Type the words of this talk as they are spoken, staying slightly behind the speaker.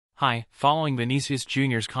Hi, following Vinicius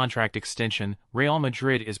Jr.'s contract extension, Real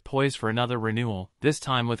Madrid is poised for another renewal, this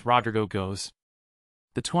time with Rodrygo goes.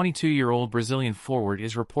 The 22-year-old Brazilian forward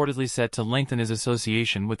is reportedly set to lengthen his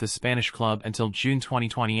association with the Spanish club until June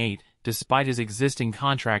 2028, despite his existing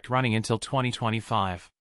contract running until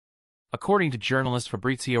 2025. According to journalist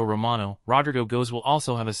Fabrizio Romano, Rodrygo goes will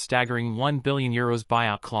also have a staggering €1 billion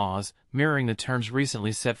buyout clause, mirroring the terms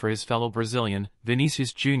recently set for his fellow Brazilian,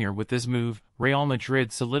 Vinicius Jr. With this move, Real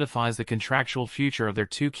Madrid solidifies the contractual future of their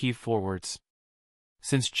two key forwards.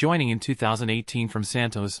 Since joining in 2018 from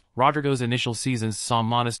Santos, Rodrygo's initial seasons saw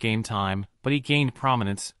modest game time, but he gained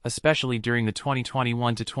prominence, especially during the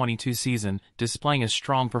 2021-22 season, displaying a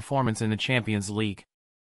strong performance in the Champions League.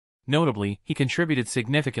 Notably, he contributed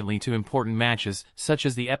significantly to important matches, such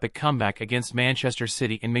as the epic comeback against Manchester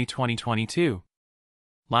City in May 2022.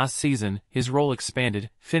 Last season, his role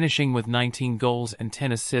expanded, finishing with 19 goals and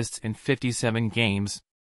 10 assists in 57 games.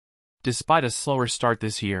 Despite a slower start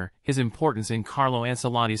this year, his importance in Carlo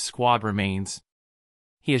Ancelotti's squad remains.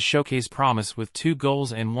 He has showcased promise with 2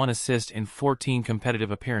 goals and 1 assist in 14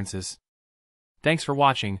 competitive appearances. Thanks for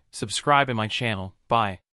watching, subscribe to my channel,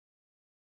 bye.